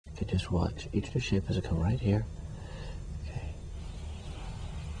Okay, just watch each new shape as it comes right here. Okay.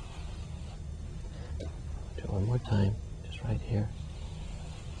 Do it one more time, just right here.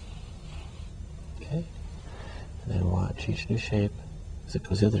 Okay. And then watch each new shape as it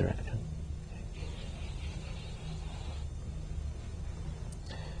goes the other direction.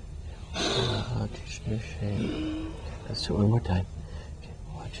 Okay. Watch each new shape. Let's do it one more time. Okay.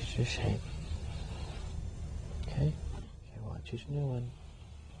 Watch each new shape. Okay. Okay. Watch each new one.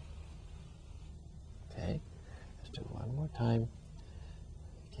 Okay. Let's do it one more time.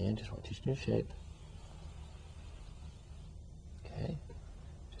 Again, just watch each new shape. Okay.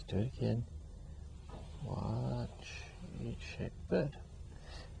 Just do it again. Watch each shape. Good.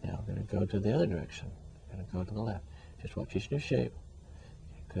 Now I'm going to go to the other direction. I'm going to go to the left. Just watch each new shape.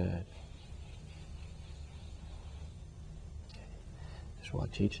 Okay, good. Okay. Just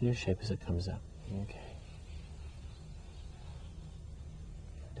watch each new shape as it comes up. Okay.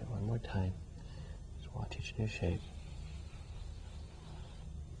 Do it one more time. Just watch each new shape.